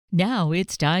Now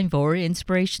it's time for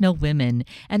Inspirational Women,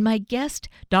 and my guest,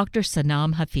 Dr.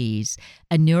 Sanam Hafeez,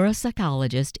 a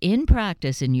neuropsychologist in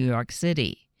practice in New York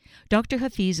City. Dr.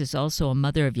 Hafeez is also a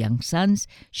mother of young sons.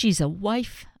 She's a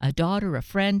wife, a daughter, a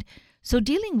friend, so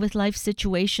dealing with life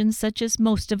situations such as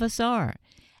most of us are.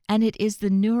 And it is the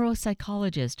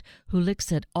neuropsychologist who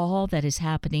looks at all that is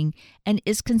happening and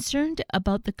is concerned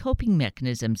about the coping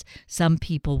mechanisms some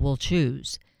people will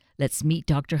choose. Let's meet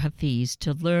Dr. Hafeez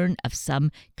to learn of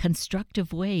some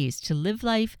constructive ways to live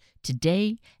life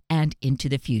today and into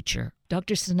the future.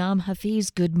 Dr. Sanam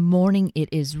Hafeez, good morning. It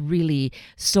is really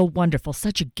so wonderful,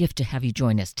 such a gift to have you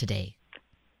join us today.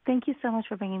 Thank you so much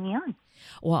for bringing me on.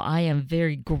 Well, I am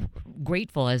very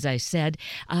grateful, as I said.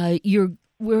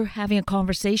 We're having a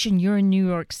conversation. You're in New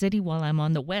York City while I'm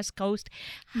on the West Coast.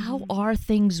 How are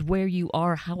things where you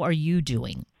are? How are you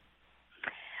doing?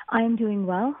 I'm doing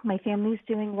well. My family's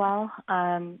doing well.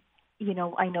 I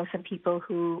know some people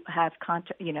who have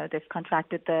they've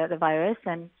contracted the virus,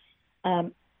 and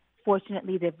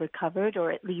fortunately they've recovered, or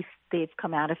at least they've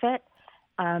come out of it.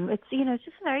 It's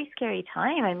just a very scary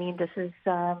time. I mean, this is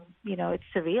it's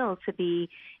surreal to be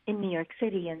in New York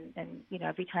City, and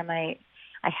every time I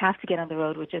have to get on the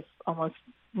road, which is almost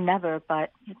never,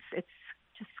 but it's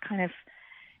just kind of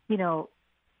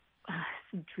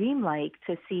dreamlike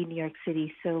to see New York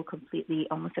City so completely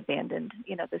almost abandoned.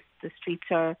 The streets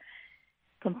are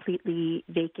completely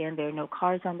vacant. There are no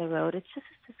cars on the road. It's just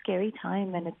a scary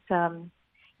time, and it's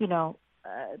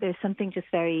there's something just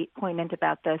very poignant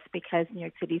about this because New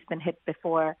York City's been hit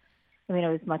before. I mean, I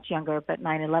was much younger, but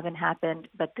 9/11 happened.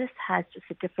 But this has just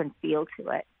a different feel to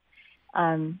it.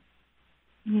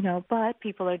 But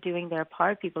people are doing their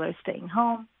part. People are staying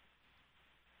home.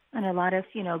 And a lot of,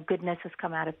 goodness has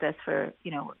come out of this when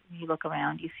you look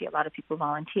around, you see a lot of people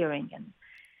volunteering and,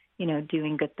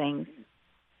 doing good things.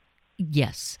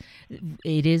 Yes,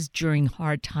 it is during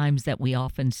hard times that we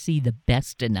often see the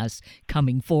best in us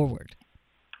coming forward.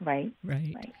 Right.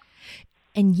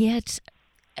 And yet,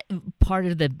 part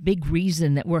of the big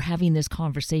reason that we're having this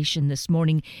conversation this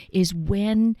morning is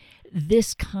when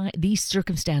these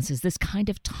circumstances, this kind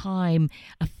of time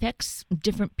affects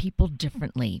different people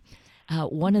differently.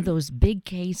 One of those big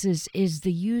cases is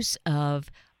the use of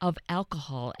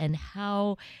alcohol and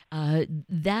how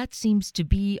that seems to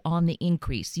be on the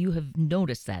increase. You have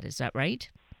noticed that, is that right?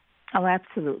 Oh,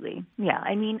 absolutely. Yeah.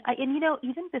 I mean,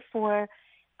 even before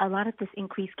a lot of this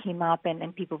increase came up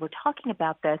and people were talking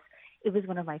about this, it was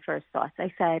one of my first thoughts.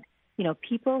 I said,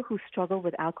 people who struggle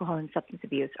with alcohol and substance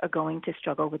abuse are going to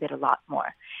struggle with it a lot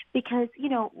more because,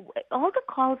 all the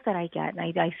calls that I get,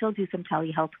 and I still do some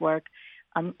telehealth work,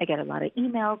 I get a lot of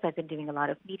emails. I've been doing a lot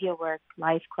of media work,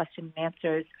 live question and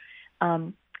answers.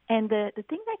 And the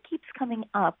thing that keeps coming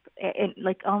up,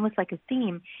 almost like a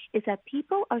theme, is that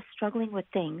people are struggling with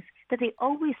things that they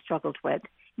always struggled with,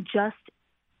 just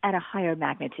at a higher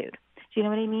magnitude. Do you know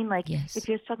what I mean? Like, yes. If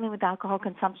you're struggling with alcohol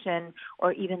consumption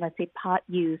or even, let's say, pot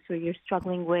use, or you're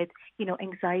struggling with,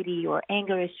 anxiety or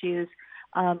anger issues,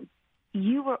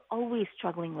 you were always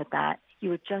struggling with that. You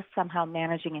were just somehow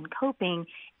managing and coping,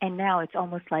 and now it's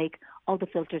almost like all the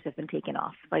filters have been taken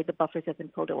off, like the buffers have been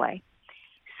pulled away.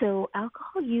 So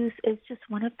alcohol use is just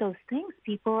one of those things.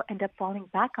 People end up falling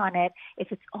back on it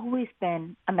if it's always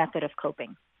been a method of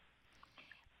coping.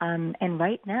 And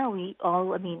right now,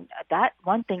 that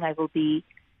one thing I will be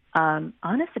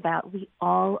honest about, we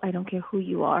all, I don't care who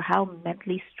you are, how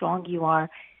mentally strong you are,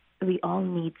 we all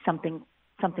need something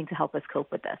to help us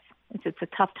cope with this. It's a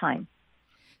tough time.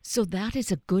 So that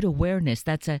is a good awareness.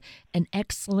 That's an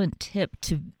excellent tip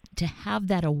to have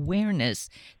that awareness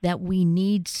that we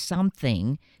need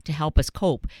something to help us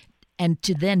cope and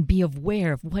to then be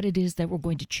aware of what it is that we're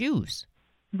going to choose.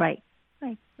 Right.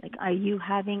 Like, are you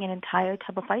having an entire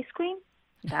tub of ice cream?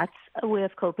 That's a way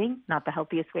of coping, not the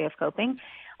healthiest way of coping.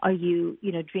 Are you,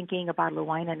 drinking a bottle of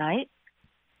wine a night?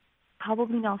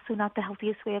 Probably also not the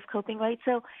healthiest way of coping, right?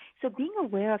 So being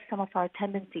aware of some of our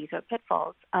tendencies or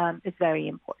pitfalls is very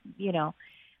important.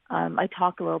 I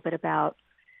talk a little bit about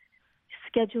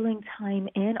scheduling time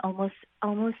in, almost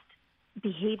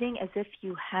behaving as if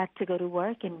you had to go to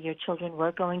work and your children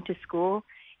were going to school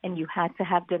and you had to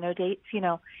have dinner dates.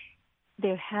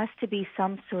 There has to be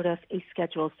some sort of a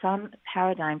schedule, some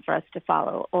paradigm for us to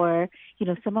follow, or,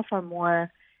 some of our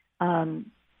more,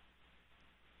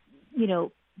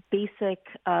 basic,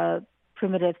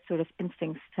 primitive sort of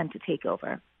instincts tend to take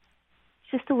over.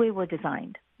 It's just the way we're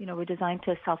designed. We're designed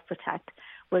to self-protect.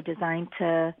 We're designed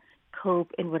to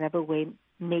cope in whatever way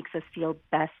makes us feel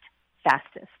best,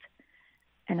 fastest.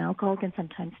 And alcohol can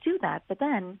sometimes do that. But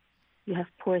then you have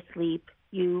poor sleep,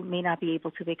 You may not be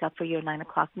able to wake up for your 9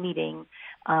 o'clock meeting.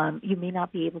 You may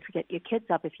not be able to get your kids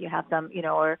up if you have them,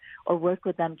 or work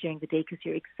with them during the day because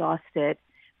you're exhausted,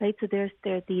 right? So there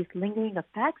are these lingering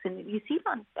effects, and you see it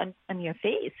on your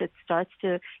face. It starts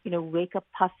to, wake up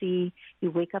puffy.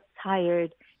 You wake up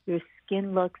tired. Your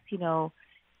skin looks,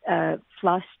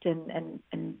 flushed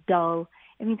and dull.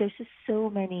 I mean, there's just so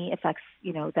many effects,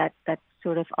 that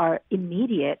sort of are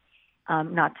immediate,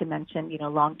 not to mention,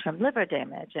 long-term liver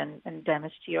damage and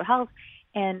damage to your health.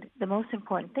 And the most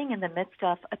important thing in the midst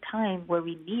of a time where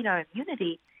we need our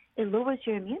immunity, it lowers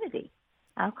your immunity.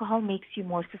 Alcohol makes you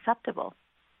more susceptible.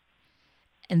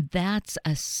 And that's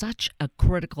such a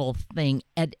critical thing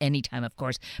at any time, of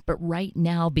course. But right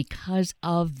now, because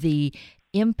of the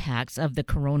impacts of the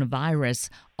coronavirus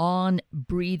on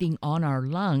breathing, on our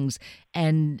lungs,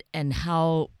 and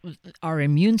how our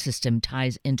immune system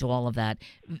ties into all of that,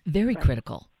 very Right.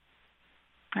 critical.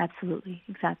 Absolutely.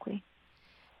 Exactly.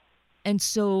 And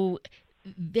so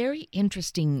very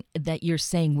interesting that you're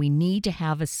saying we need to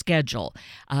have a schedule.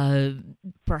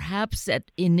 Perhaps that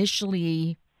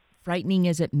initially frightening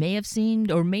as it may have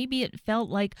seemed, or maybe it felt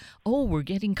like, oh, we're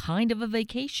getting kind of a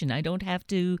vacation. I don't have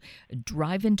to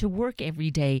drive into work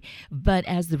every day. But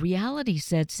as the reality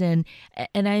sets in,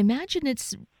 and I imagine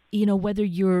it's, whether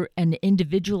you're an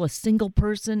individual, a single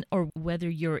person, or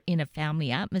whether you're in a family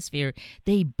atmosphere,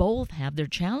 they both have their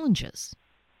challenges.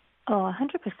 Oh,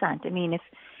 100%. I mean,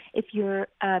 if you're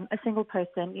a single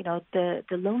person, the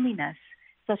loneliness,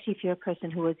 especially if you're a person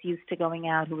who was used to going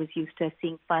out, who was used to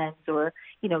seeing friends or,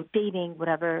 dating,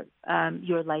 whatever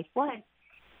your life was,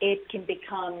 it can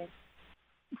become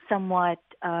somewhat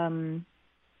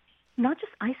not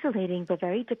just isolating, but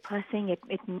very depressing.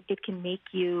 It can make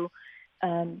you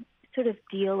sort of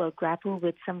deal or grapple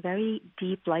with some very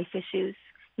deep life issues.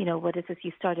 What is this?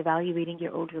 You start evaluating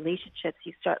your old relationships.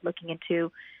 You start looking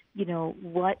into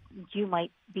what you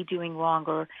might be doing wrong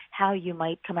or how you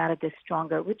might come out of this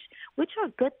stronger, which are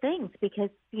good things because,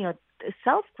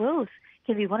 self-growth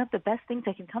can be one of the best things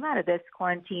that can come out of this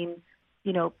quarantine,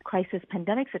 crisis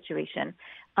pandemic situation.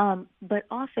 But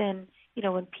often,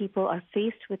 when people are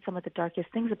faced with some of the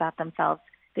darkest things about themselves,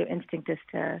 their instinct is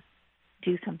to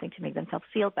do something to make themselves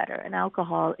feel better. And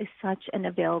alcohol is such an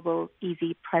available,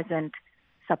 easy, present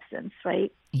substance,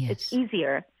 right? Yes. It's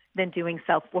easier than doing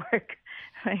self-work,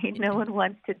 right? No one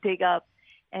wants to dig up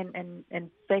and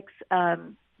fix,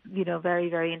 very,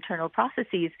 very internal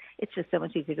processes. It's just so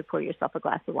much easier to pour yourself a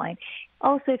glass of wine.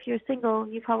 Also, if you're single,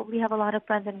 you probably have a lot of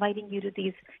friends inviting you to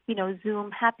these,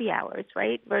 Zoom happy hours,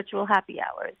 right? Virtual happy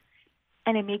hours.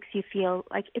 And it makes you feel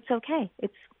like it's okay.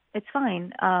 It's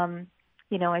fine.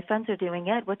 My friends are doing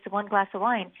it. What's one glass of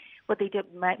wine? What they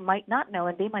might not know,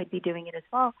 and they might be doing it as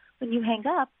well. When you hang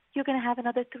up, you're going to have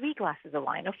another 3 glasses of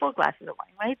wine or 4 glasses of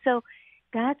wine, right? So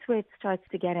that's where it starts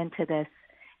to get into this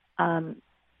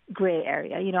gray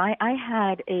area. I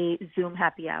had a Zoom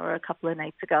happy hour a few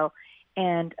nights ago,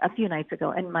 and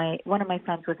one of my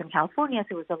friends was in California,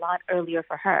 so it was a lot earlier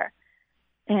for her.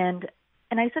 And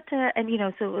I said to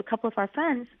her, so a couple of our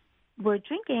friends were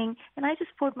drinking, and I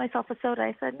just poured myself a soda.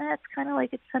 I said, it's kind of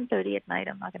like it's 10:30 at night.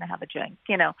 I'm not going to have a drink,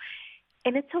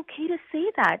 And it's okay to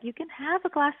say that. You can have a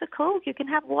glass of Coke. You can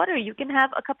have water. You can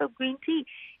have a cup of green tea.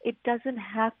 It doesn't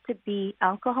have to be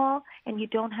alcohol, and you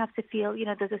don't have to feel,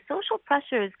 there's a social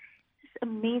pressures. It's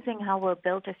amazing how we're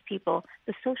built as people.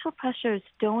 The social pressures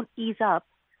don't ease up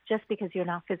just because you're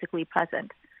not physically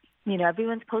present.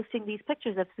 Everyone's posting these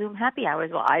pictures of Zoom happy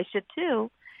hours. Well, I should too.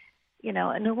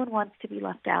 And no one wants to be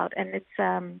left out. And it's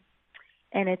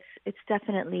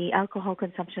definitely, alcohol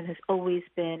consumption has always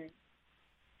been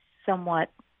somewhat,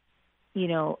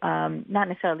 not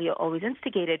necessarily always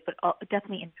instigated, but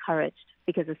definitely encouraged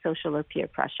because of social or peer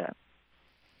pressure.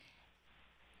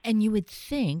 And you would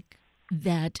think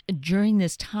that during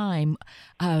this time,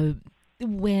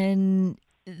 when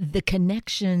the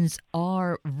connections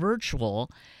are virtual,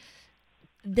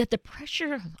 that the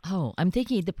pressure, I'm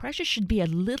thinking the pressure should be a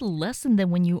little lessened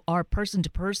than when you are person to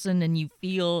person and you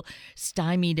feel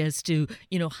stymied as to,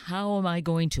 how am I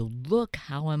going to look?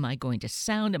 How am I going to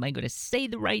sound? Am I going to say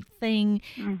the right thing?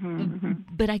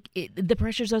 But the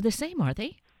pressures are the same, are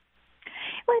they?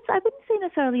 Well, I wouldn't say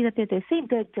necessarily that they're the same.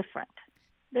 They're different.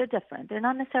 They're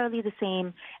not necessarily the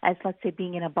same as, let's say,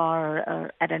 being in a bar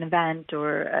or at an event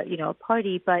or, a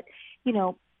party, but,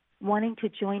 wanting to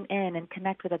join in and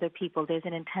connect with other people. There's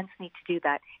an intense need to do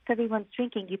that. If everyone's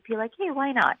drinking, you feel like, hey,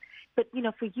 why not? But,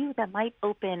 for you, that might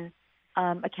open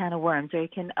a can of worms, or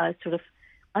it can sort of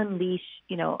unleash,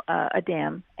 a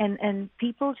dam. And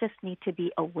people just need to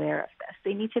be aware of this.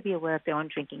 They need to be aware of their own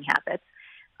drinking habits.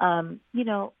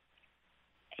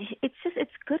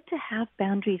 it's good to have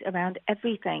boundaries around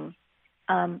everything,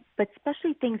 but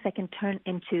especially things that can turn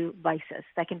into vices,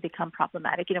 that can become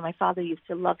problematic. My father used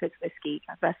to love his whiskey,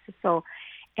 God rest his soul,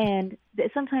 and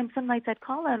sometimes some nights I'd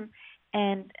call him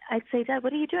and I'd say, Dad,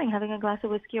 what are you doing? Having a glass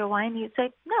of whiskey or wine? He'd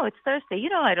say, No, it's Thursday.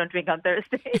 I don't drink on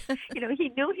Thursdays. He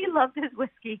knew he loved his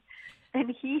whiskey,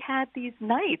 and he had these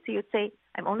nights. He would say,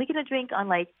 I'm only going to drink on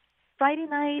like Friday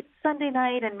night, Sunday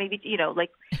night, and maybe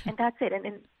and that's it.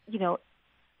 And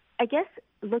I guess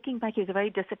looking back, he was a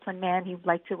very disciplined man. He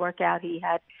liked to work out. He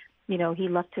had, he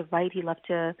loved to write. He loved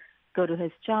to go to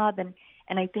his job. And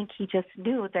I think he just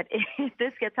knew that if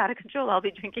this gets out of control, I'll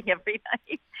be drinking every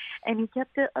night. And he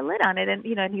kept a lid on it. And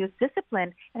he was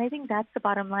disciplined. And I think that's the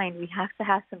bottom line. We have to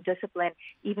have some discipline,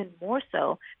 even more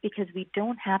so, because we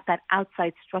don't have that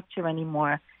outside structure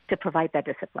anymore to provide that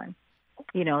discipline.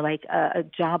 Like a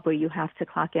job where you have to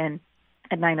clock in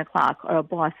at 9 o'clock, or a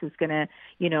boss who's going to,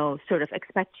 sort of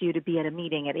expect you to be at a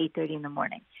meeting at 8:30 in the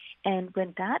morning. And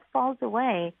when that falls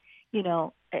away,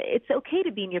 it's okay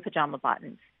to be in your pajama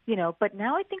bottoms, but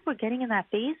now I think we're getting in that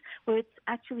phase where it's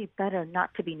actually better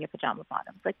not to be in your pajama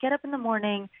bottoms. Like, get up in the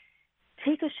morning,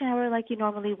 take a shower like you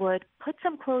normally would, put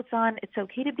some clothes on. It's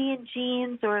okay to be in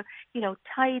jeans or,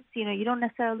 tights. You don't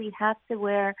necessarily have to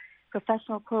wear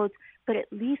professional clothes, but at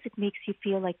least it makes you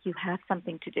feel like you have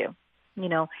something to do.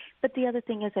 But the other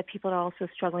thing is that people are also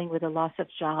struggling with a loss of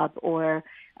job or,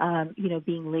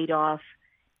 being laid off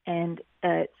and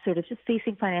sort of just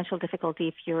facing financial difficulty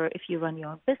if you run your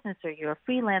own business or you're a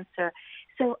freelancer.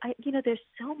 So, there's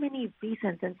so many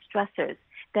reasons and stressors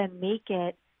that make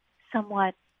it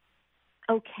somewhat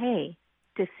okay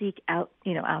to seek out,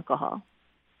 alcohol.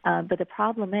 But the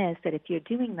problem is that if you're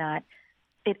doing that,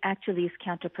 it actually is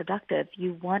counterproductive.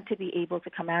 You want to be able to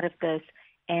come out of this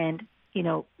and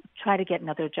try to get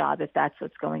another job if that's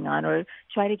what's going on, or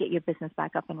try to get your business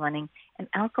back up and running. And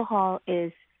alcohol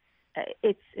is,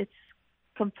 it's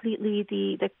completely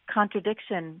the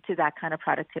contradiction to that kind of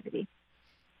productivity.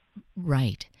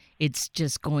 Right. It's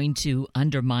just going to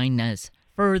undermine us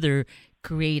further,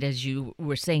 create, as you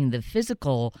were saying, the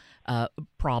physical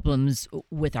problems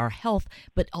with our health,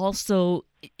 but also,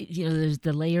 there's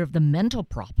the layer of the mental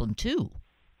problem too.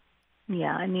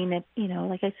 Yeah, I mean,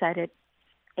 like I said,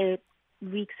 it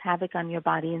wreaks havoc on your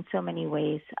body in so many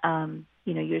ways.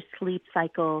 Your sleep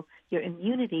cycle, your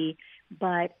immunity,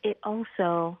 but it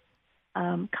also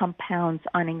compounds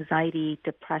on anxiety,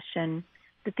 depression,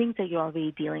 the things that you're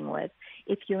already dealing with.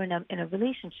 If you're in a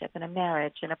relationship, in a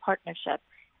marriage, in a partnership,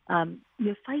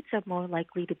 your fights are more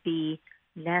likely to be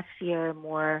nastier,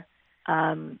 more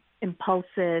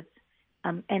impulsive,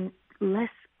 and less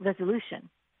resolution.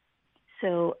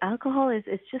 So alcohol is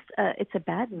just it's a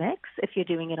bad mix if you're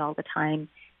doing it all the time.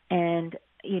 And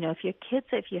if you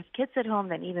have kids at home,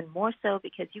 then even more so,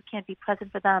 because you can't be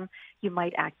present for them. You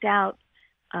might act out,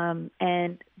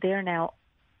 and they're now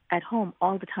at home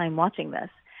all the time watching this,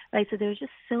 right? So there's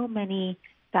just so many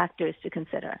factors to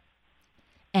consider.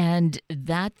 And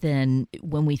that then,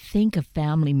 when we think of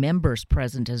family members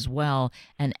present as well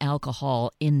and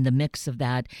alcohol in the mix of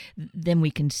that, then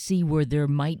we can see where there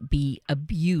might be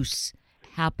abuse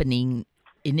happening,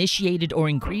 initiated or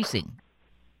increasing.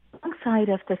 Alongside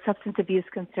of the substance abuse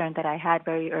concern that I had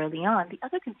very early on, the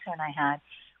other concern I had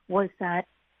was that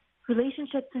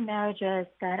relationships and marriages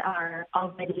that are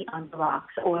already on the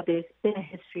rocks, or there's been a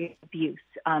history of abuse,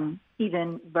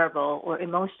 even verbal or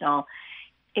emotional,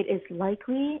 it is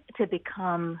likely to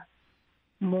become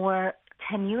more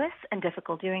tenuous and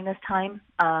difficult during this time.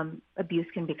 Abuse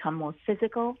can become more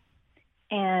physical.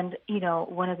 And,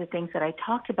 one of the things that I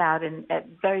talked about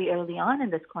very early on in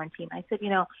this quarantine, I said,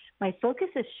 my focus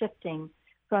is shifting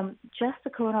from just the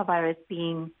coronavirus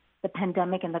being the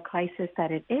pandemic and the crisis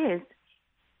that it is,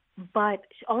 but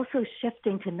also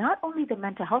shifting to not only the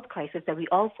mental health crisis that we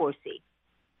all foresee,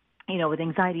 with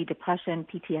anxiety, depression,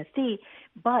 PTSD,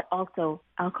 but also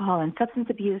alcohol and substance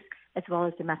abuse, as well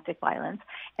as domestic violence.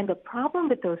 And the problem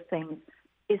with those things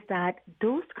is that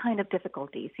those kind of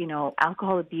difficulties,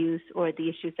 alcohol abuse or the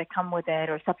issues that come with it,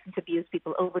 or substance abuse,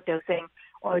 people overdosing,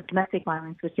 or domestic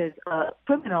violence, which is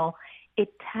criminal, it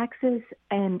taxes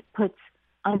and puts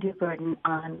undue burden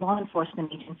on law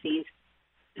enforcement agencies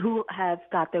who have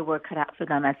got their work cut out for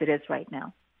them as it is right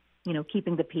now,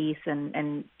 keeping the peace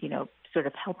and sort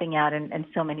of helping out in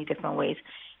so many different ways.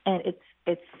 And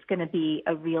it's going to be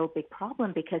a real big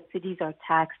problem because cities are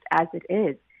taxed as it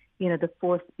is.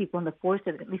 People in the force,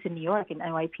 at least in New York and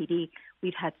NYPD,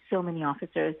 we've had so many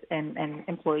officers and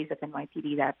employees of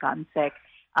NYPD that have gotten sick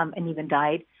and even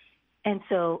died. And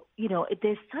so,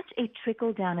 there's such a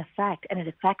trickle-down effect, and it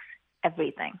affects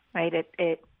everything, right?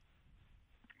 It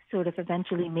sort of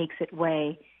eventually makes its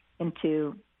way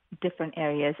into different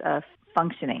areas of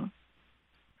functioning.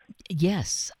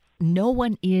 Yes, no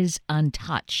one is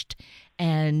untouched,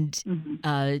 and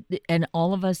Mm-hmm. and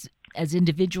all of us as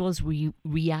individuals we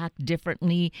react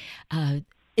differently.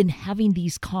 In having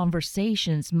these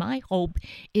conversations, my hope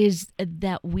is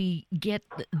that we get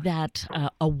that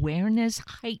awareness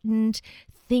heightened,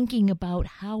 thinking about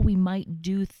how we might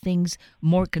do things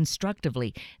more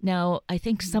constructively. Now, I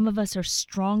think some of us are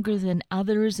stronger than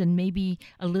others and maybe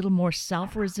a little more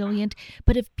self resilient,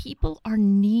 but if people are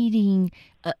needing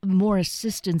more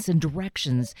assistance and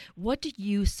directions, what do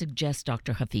you suggest,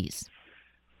 Dr. Hafeez?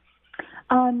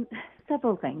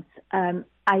 Several things.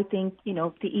 I think,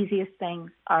 the easiest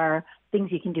things are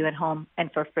things you can do at home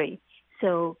and for free.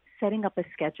 So setting up a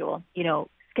schedule,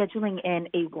 scheduling in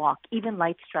a walk, even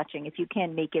light stretching. If you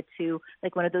can make it to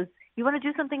like one of those, you want to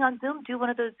do something on Zoom, do one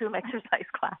of those Zoom exercise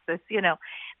classes,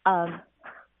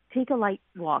 take a light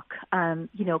walk,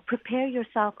 prepare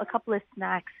yourself a couple of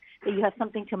snacks that you have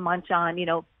something to munch on,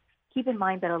 keep in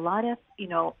mind that a lot of,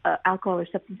 alcohol or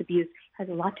substance abuse has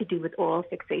a lot to do with oral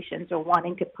fixations or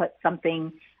wanting to put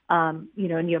something,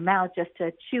 in your mouth just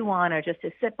to chew on or just to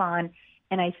sip on.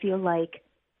 And I feel like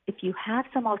if you have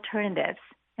some alternatives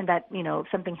and that,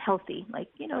 something healthy, like,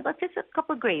 let's just a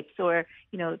couple of grapes or,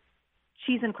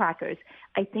 cheese and crackers,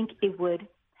 I think it would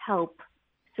help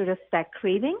sort of that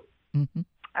craving.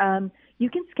 Mm-hmm. You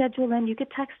can schedule in, you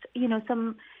could text,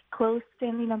 some close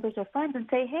family members or friends and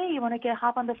say, hey, you want to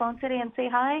hop on the phone today and say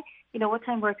hi? What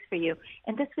time works for you?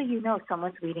 And this way,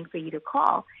 someone's waiting for you to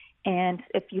call. And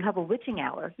if you have a witching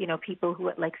hour, people who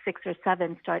at like 6 or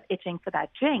 7 start itching for that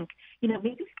drink,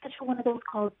 maybe schedule one of those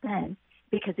calls then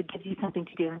because it gives you something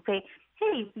to do and say,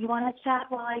 hey, you want to chat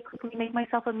while I quickly make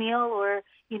myself a meal or,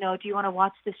 do you want to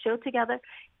watch the show together?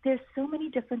 There's so many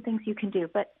different things you can do.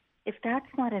 But if that's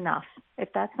not enough, if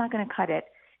that's not going to cut it,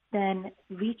 then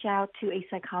reach out to a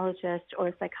psychologist or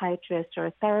a psychiatrist or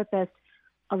a therapist.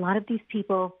 A lot of these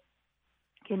people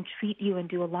can treat you and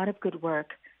do a lot of good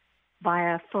work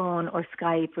via phone or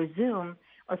Skype or Zoom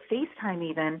or FaceTime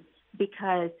even,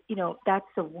 because, that's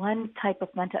the one type of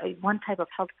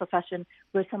health profession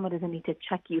where someone doesn't need to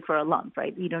check you for a lump,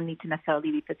 right? You don't need to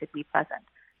necessarily be physically present.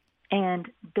 And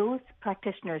those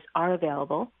practitioners are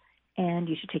available, and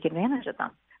you should take advantage of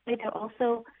them. There are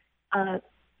also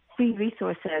free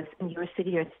resources in your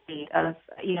city or state of,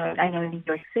 I know in New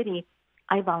York City,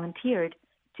 I volunteered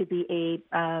to be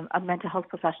a mental health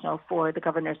professional for the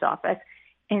governor's office.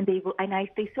 And they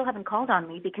still haven't called on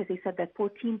me because they said that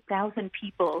 14,000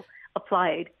 people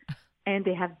applied and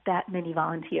they have that many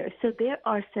volunteers. So there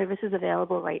are services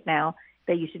available right now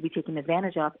that you should be taking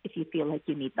advantage of if you feel like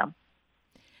you need them.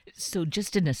 So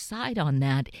just an aside on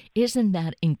that, isn't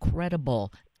that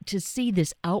incredible to see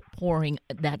this outpouring,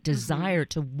 that desire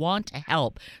to want to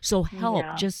help? So help,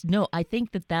 just know, I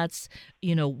think that's,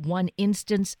 one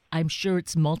instance. I'm sure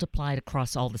it's multiplied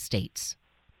across all the states.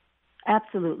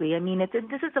 Absolutely. I mean, this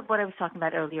is what I was talking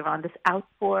about earlier on, this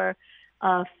outpour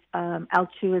of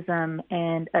altruism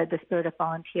and the spirit of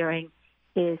volunteering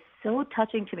is so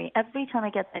touching to me. Every time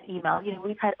I get that email,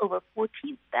 we've had over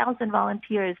 14,000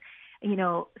 volunteers,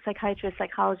 psychiatrists,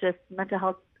 psychologists, mental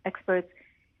health experts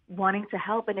wanting to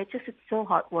help, and it's so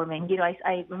heartwarming.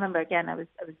 I remember, again, I was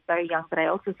very young, but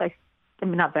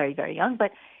I'm not very, very young,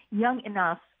 but young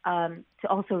enough to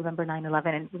also remember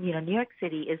 9/11. And New York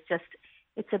City is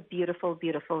it's a beautiful,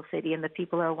 beautiful city, and the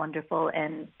people are wonderful,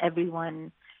 and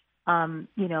everyone,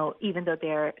 even though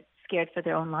they're scared for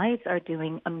their own lives, are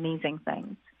doing amazing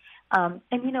things. And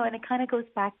it kind of goes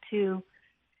back to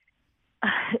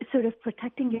sort of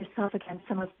protecting yourself against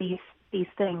some of these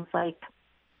things, like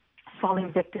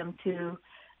falling victim to,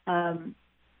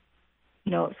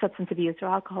 substance abuse or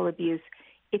alcohol abuse.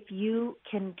 If you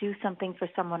can do something for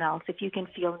someone else, if you can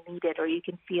feel needed, or you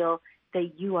can feel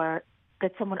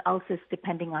that someone else is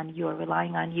depending on you or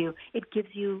relying on you, it gives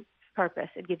you purpose.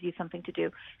 It gives you something to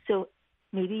do. So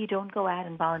maybe you don't go out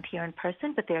and volunteer in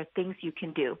person, but there are things you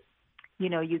can do.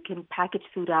 You can package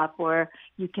food up, or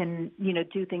you can,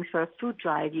 do things for a food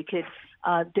drive. You could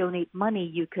donate money.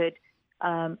 You could,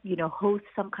 host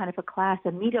some kind of a class,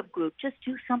 a meetup group. Just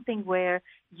do something where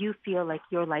you feel like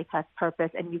your life has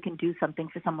purpose and you can do something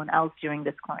for someone else during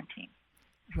this quarantine.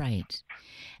 Right.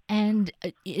 And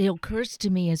it occurs to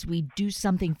me, as we do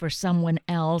something for someone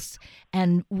else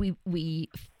and we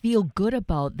feel good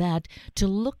about that, to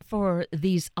look for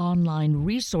these online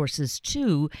resources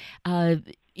too.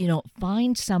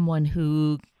 Find someone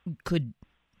who could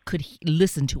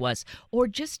listen to us, or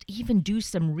just even do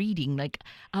some reading. Like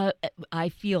I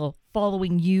feel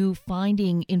following you,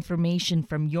 finding information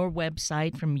from your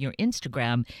website, from your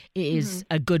Instagram is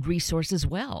a good resource as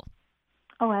well.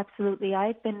 Oh, absolutely.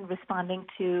 I've been responding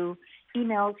to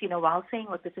emails, while saying,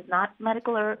 look, this is not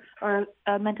medical or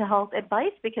mental health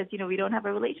advice because, we don't have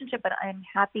a relationship, but I'm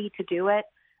happy to do it.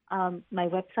 My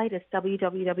website is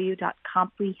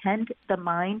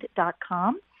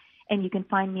www.comprehendthemind.com, and you can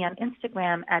find me on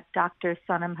Instagram at Dr.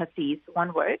 Sanam Hafeez,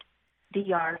 one word,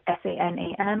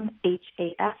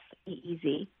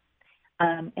 DrSanamHafeez.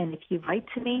 And if you write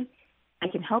to me, I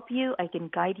can help you. I can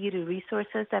guide you to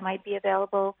resources that might be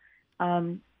available.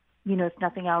 If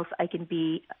nothing else, I can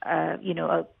be,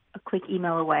 a quick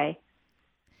email away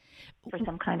for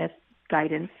some kind of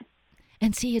guidance.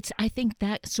 And see, I think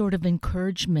that sort of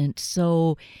encouragement.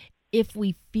 So if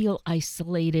we feel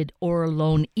isolated or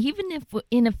alone, even if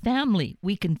in a family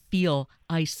we can feel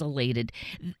isolated,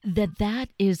 that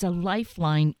is a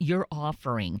lifeline you're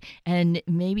offering, and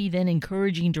maybe then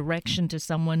encouraging direction to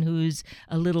someone who's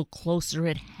a little closer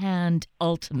at hand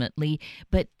ultimately.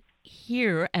 But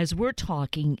here, as we're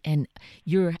talking and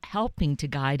you're helping to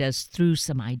guide us through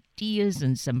some ideas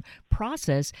and some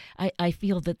process, I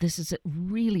feel that this is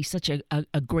really such a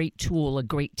great tool, a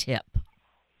great tip.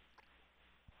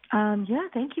 Yeah,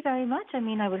 thank you very much. I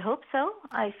mean, I would hope so.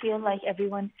 I feel like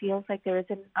everyone feels like there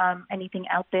isn't anything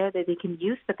out there that they can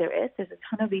use, but there is. There's a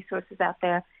ton of resources out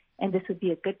there, and this would be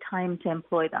a good time to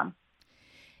employ them.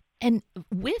 And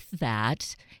with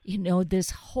that, this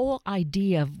whole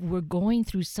idea of we're going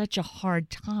through such a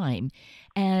hard time,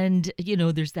 and,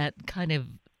 there's that kind of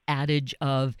adage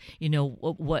of,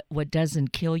 what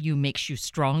doesn't kill you makes you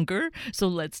stronger. So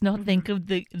let's not think of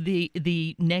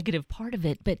the negative part of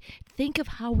it, but think of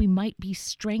how we might be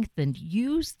strengthened.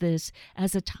 Use this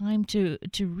as a time to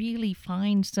really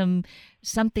find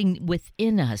something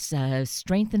within us,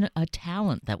 strengthen a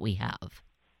talent that we have.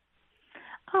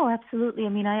 Oh, absolutely. I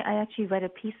mean, I actually read a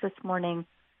piece this morning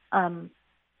from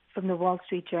the Wall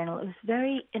Street Journal. It was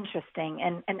very interesting,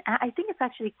 and I think it's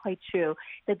actually quite true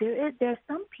that there are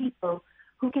some people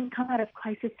who can come out of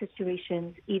crisis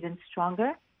situations even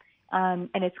stronger, and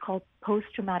it's called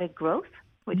post-traumatic growth,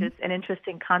 which is an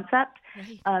interesting concept.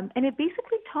 Right. And it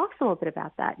basically talks a little bit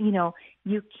about that. You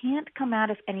can't come out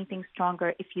of anything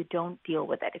stronger if you don't deal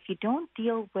with it. If you don't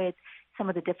deal with some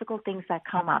of the difficult things that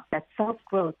come up, that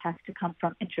self-growth has to come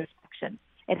from introspection.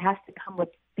 It has to come with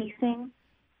facing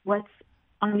what's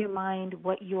on your mind,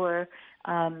 what your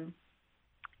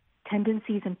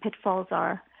tendencies and pitfalls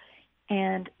are,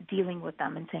 and dealing with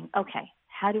them and saying, okay,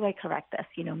 how do I correct this?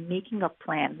 Making a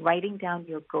plan, writing down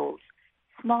your goals.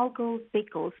 Small goals, big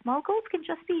goals. Small goals can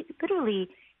just be literally,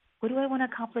 what do I want to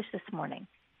accomplish this morning?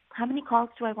 How many calls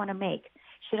do I want to make?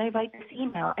 Should I write this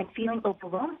email? And feeling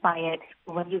overwhelmed by it,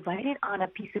 when you write it on a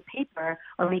piece of paper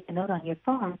or make a note on your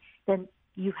phone, then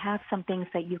you have some things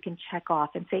that you can check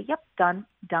off and say, yep, done,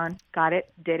 got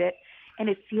it, did it. And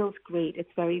it feels great. It's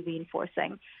very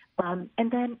reinforcing. And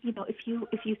then, if you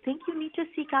think you need to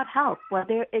seek out help,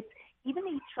 whether it's even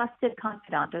a trusted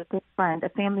confidant, a good friend, a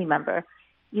family member,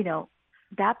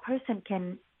 that person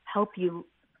can help you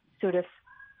sort of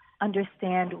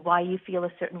understand why you feel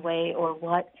a certain way or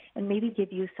what, and maybe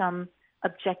give you some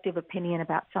objective opinion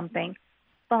about something.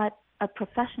 But a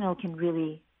professional can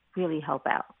really, really help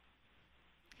out.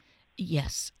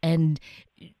 Yes. And,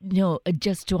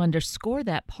 just to underscore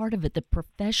that part of it, the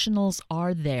professionals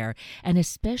are there. And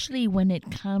especially when it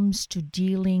comes to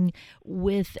dealing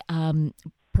with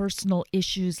personal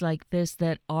issues like this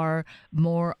that are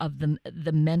more of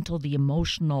the mental, the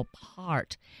emotional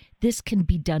part, this can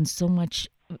be done so much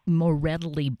more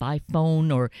readily by phone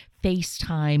or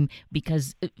FaceTime,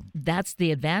 because that's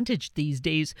the advantage these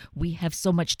days. We have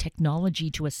so much technology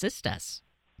to assist us.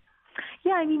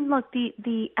 Yeah, I mean, look,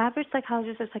 the average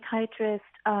psychologist or psychiatrist,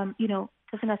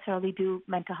 doesn't necessarily do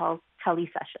mental health tele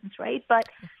sessions, right?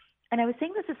 And I was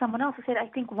saying this to someone else. I said, I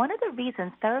think one of the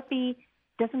reasons therapy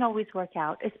doesn't always work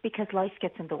out is because life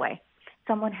gets in the way.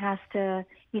 Someone has to,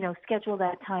 schedule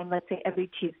that time, let's say every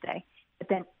Tuesday, but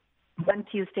then one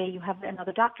Tuesday you have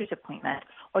another doctor's appointment,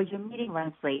 or your meeting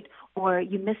runs late, or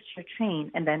you missed your train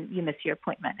and then you miss your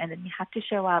appointment, and then you have to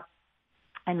show up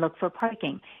and look for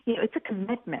parking. It's a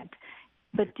commitment.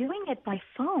 But doing it by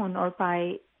phone or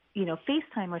by,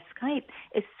 FaceTime or Skype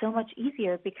is so much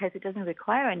easier because it doesn't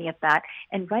require any of that.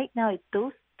 And right now,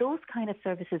 those kind of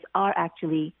services are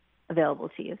actually available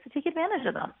to you. So take advantage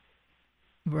of them.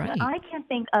 Right. I can't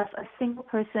think of a single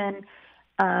person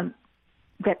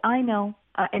that I know,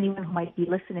 anyone who might be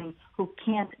listening, who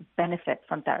can't benefit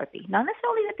from therapy. Not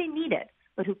necessarily that they need it,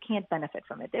 but who can't benefit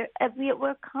from it.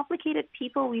 We're complicated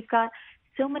people. We've got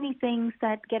so many things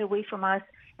that get away from us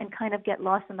and kind of get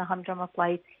lost in the humdrum of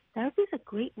life. Therapy is a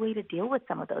great way to deal with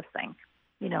some of those things.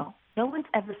 No one's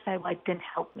ever said, well, it didn't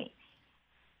help me.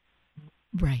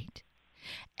 Right.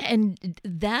 And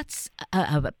that's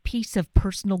a piece of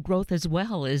personal growth as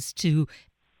well, is to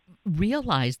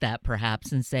realize that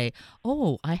perhaps and say,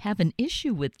 oh, I have an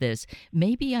issue with this.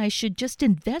 Maybe I should just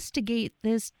investigate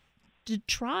this to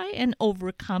try and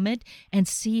overcome it and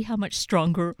see how much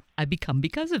stronger I become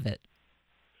because of it.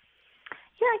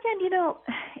 Yeah, again,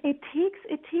 it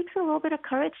takes a little bit of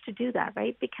courage to do that,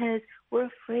 right? Because we're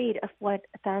afraid of what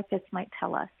therapists might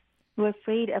tell us. We're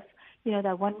afraid of,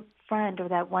 that one friend or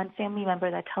that one family member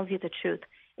that tells you the truth.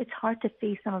 It's hard to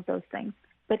face some of those things,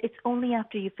 but it's only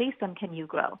after you face them can you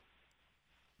grow.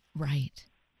 Right.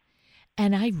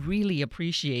 And I really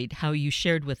appreciate how you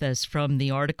shared with us from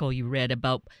the article you read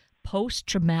about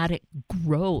post-traumatic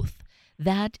growth.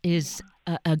 That is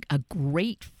a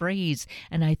great phrase,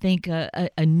 and I think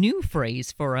a new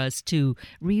phrase for us to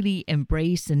really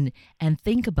embrace and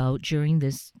think about during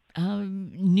this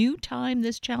new time,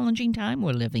 this challenging time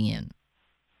we're living in.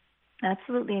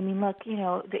 Absolutely. I mean, look,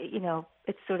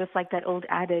 it's sort of like that old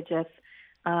adage of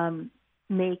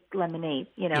make lemonade.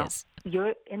 Yes.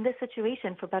 You're in this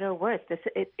situation, for better or worse.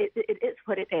 It is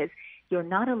what it is. You're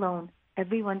not alone.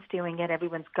 Everyone's doing it.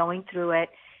 Everyone's going through it.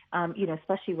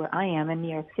 Especially where I am in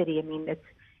New York City. I mean,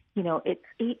 it's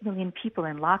 8 million people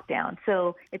in lockdown.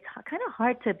 So it's kind of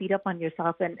hard to beat up on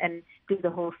yourself and do the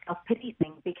whole self-pity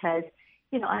thing because,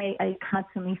 I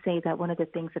constantly say that one of the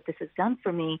things that this has done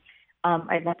for me,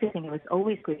 I'd like to think I was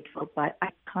always grateful, but I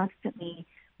constantly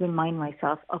remind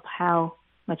myself of how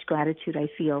much gratitude I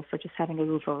feel for just having a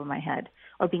roof over my head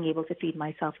or being able to feed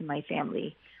myself and my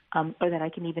family. Or that I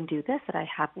can even do this, that I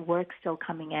have work still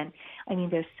coming in. I mean,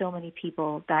 there's so many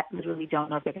people that literally don't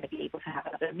know if they're going to be able to have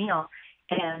another meal.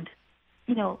 And,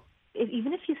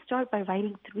 even if you start by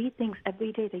writing 3 things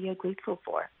every day that you're grateful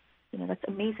for, that's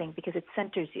amazing because it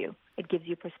centers you. It gives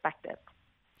you perspective.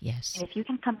 Yes. And if you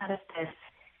can come out of this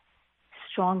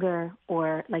stronger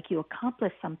or like you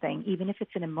accomplish something, even if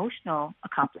it's an emotional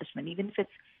accomplishment, even if it's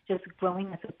just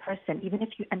growing as a person, even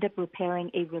if you end up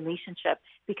repairing a relationship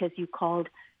because you called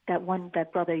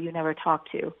that brother you never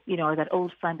talked to, or that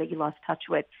old friend that you lost touch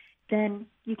with, then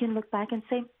you can look back and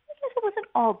say, I guess it wasn't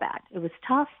all bad. It was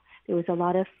tough. There was a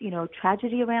lot of,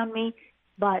 tragedy around me,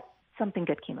 but something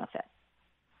good came of it.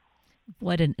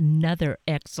 What another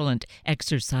excellent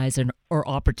exercise or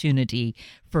opportunity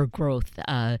for growth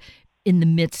in the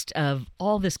midst of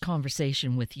all this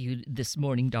conversation with you this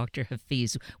morning, Dr.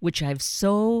 Hafeez, which I've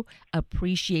so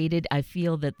appreciated. I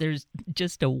feel that there's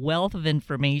just a wealth of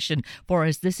information for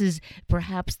us. This is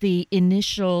perhaps the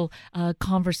initial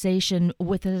conversation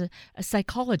with a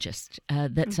psychologist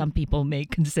that some people may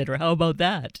consider. How about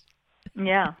that?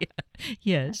 Yeah.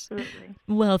 Yes. Absolutely.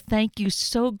 Well, thank you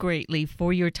so greatly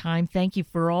for your time. Thank you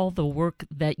for all the work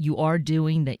that you are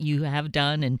doing, that you have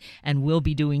done and will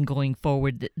be doing going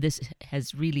forward. This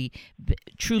has really,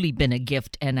 truly been a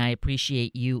gift, and I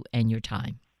appreciate you and your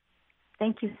time.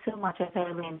 Thank you so much. I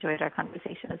thoroughly enjoyed our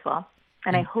conversation as well.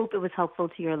 And I hope it was helpful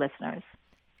to your listeners.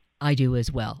 I do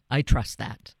as well. I trust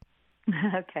that.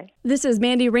 Okay. This is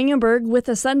Mandy Ringenberg with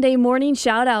a Sunday morning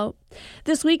shout out.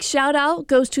 This week's shout out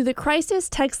goes to the Crisis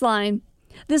Text Line.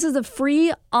 This is a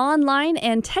free online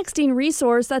and texting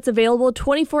resource that's available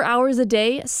 24 hours a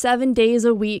day, 7 days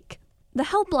a week. The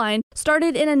helpline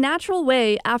started in a natural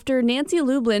way after Nancy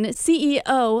Lublin,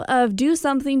 CEO of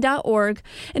DoSomething.org,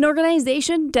 an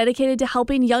organization dedicated to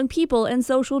helping young people and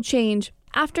social change.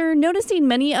 After noticing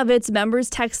many of its members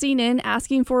texting in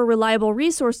asking for a reliable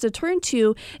resource to turn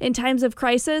to in times of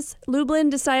crisis, Lublin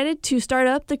decided to start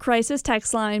up the Crisis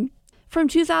Text Line. From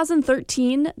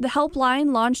 2013, the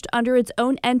helpline launched under its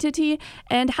own entity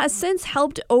and has since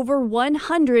helped over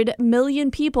 100 million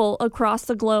people across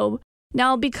the globe.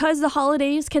 Now, because the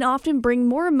holidays can often bring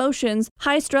more emotions,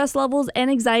 high stress levels, and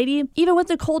anxiety, even with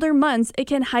the colder months, it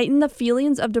can heighten the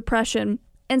feelings of depression.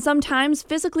 And sometimes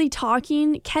physically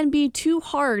talking can be too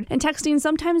hard, and texting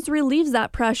sometimes relieves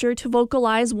that pressure to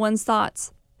vocalize one's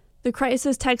thoughts. The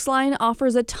Crisis Text Line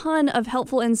offers a ton of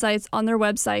helpful insights on their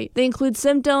website. They include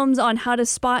symptoms on how to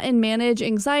spot and manage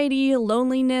anxiety,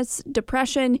 loneliness,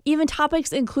 depression, even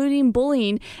topics including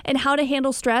bullying and how to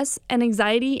handle stress and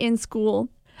anxiety in school.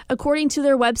 According to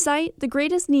their website, the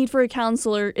greatest need for a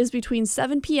counselor is between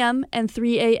 7 p.m. and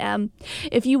 3 a.m.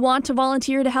 If you want to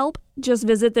volunteer to help, just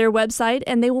visit their website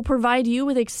and they will provide you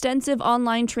with extensive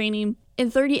online training. In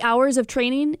 30 hours of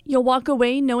training, you'll walk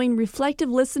away knowing reflective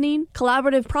listening,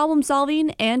 collaborative problem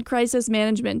solving, and crisis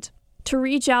management. To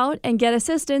reach out and get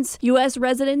assistance, U.S.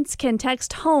 residents can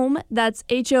text HOME, that's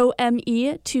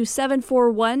HOME, to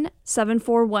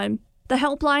 741-741. The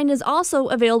helpline is also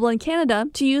available in Canada.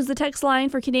 To use the text line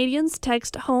for Canadians,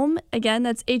 text HOME, again,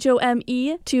 that's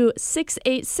HOME, to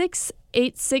 686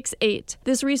 888.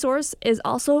 This resource is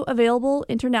also available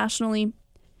internationally.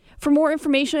 For more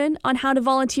information on how to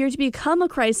volunteer to become a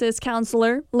crisis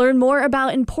counselor, learn more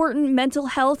about important mental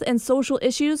health and social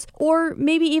issues, or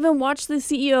maybe even watch the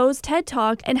CEO's TED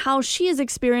Talk and how she has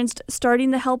experienced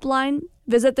starting the helpline,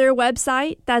 visit their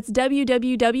website. That's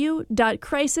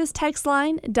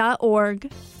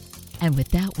www.crisistextline.org. And with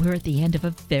that, we're at the end of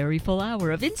a very full hour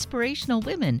of Inspirational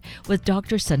Women with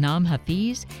Dr. Sanam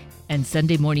Hafeez and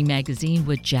Sunday Morning Magazine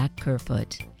with Jack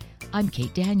Kerfoot. I'm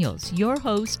Kate Daniels, your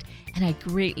host, and I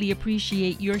greatly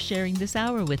appreciate your sharing this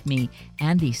hour with me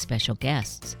and these special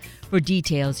guests. For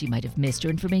details you might have missed or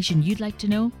information you'd like to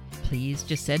know, please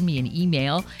just send me an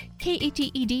email,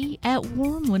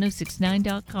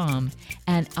 kated@warm1069.com,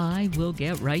 and I will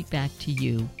get right back to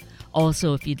you.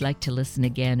 Also, if you'd like to listen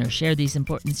again or share these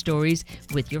important stories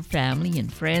with your family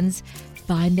and friends,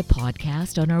 find the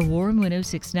podcast on our Warm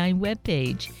 1069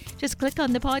 webpage. Just click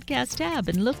on the podcast tab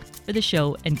and look for the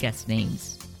show and guest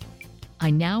names.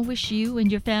 I now wish you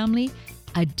and your family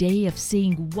a day of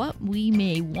seeing what we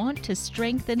may want to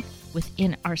strengthen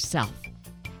within ourselves.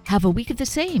 Have a week of the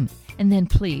same, and then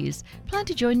please plan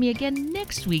to join me again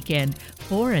next weekend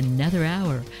for another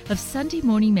hour of Sunday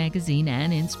Morning Magazine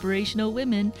and Inspirational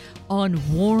Women on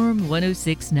Warm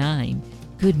 1069.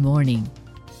 Good morning.